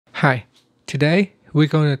Hi, today we're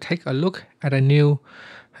going to take a look at a new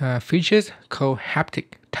features called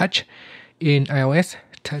Haptic Touch in iOS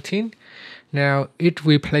 13. Now it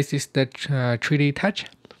replaces the 3D touch.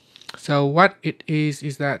 So what it is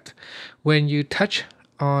that when you touch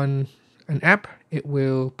on an app, it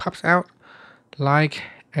will pops out like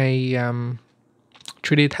a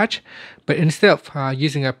 3D touch, but instead of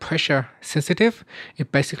using a pressure sensitive,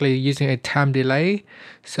 it basically using a time delay.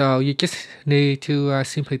 So you just need to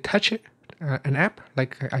simply touch it, an app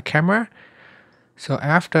like a camera. So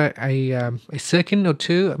after a second or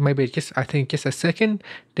two, maybe I think just a second,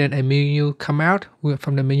 then a menu come out.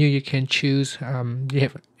 From the menu you can choose. You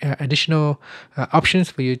have additional options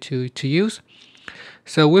for you to use.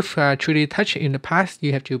 So with 3D touch in the past,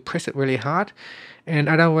 you have to press it really hard, and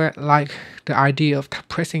I don't like the idea of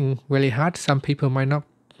pressing really hard. Some people might not,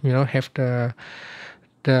 have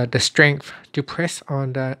the strength to press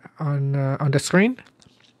on the screen.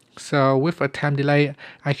 So with a time delay,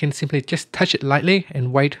 I can simply just touch it lightly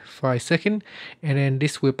and wait for a second, and then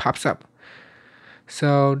this will pops up.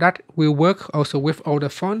 So that will work also with older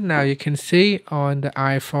phone. Now you can see on the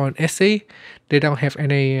iPhone SE, they don't have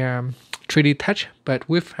any 3D touch, but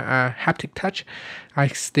with haptic touch, I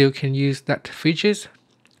still can use that features.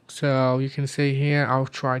 So you can see here, I'll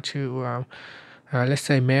try to, let's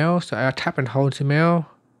say mail. So I'll tap and hold to mail.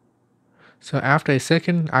 So after a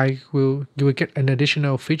second, you will get an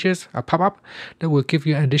additional features, a pop-up that will give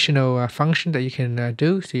you an additional function that you can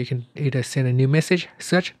do. So you can either send a new message,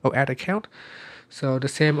 search, or add account. So the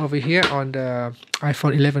same over here on the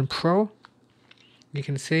iPhone 11 Pro. You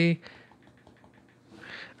can see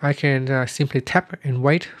I can simply tap and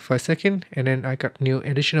wait for a second, and then I got new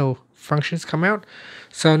additional functions come out.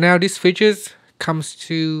 So now these features comes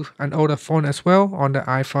to an older phone as well on the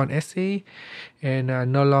iPhone SE,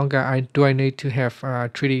 and no longer I need to have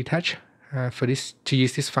 3D touch for this to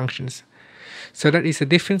use these functions. So that is the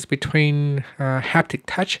difference between haptic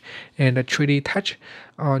touch and the 3D touch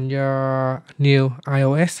on your new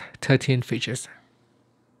iOS 13 features.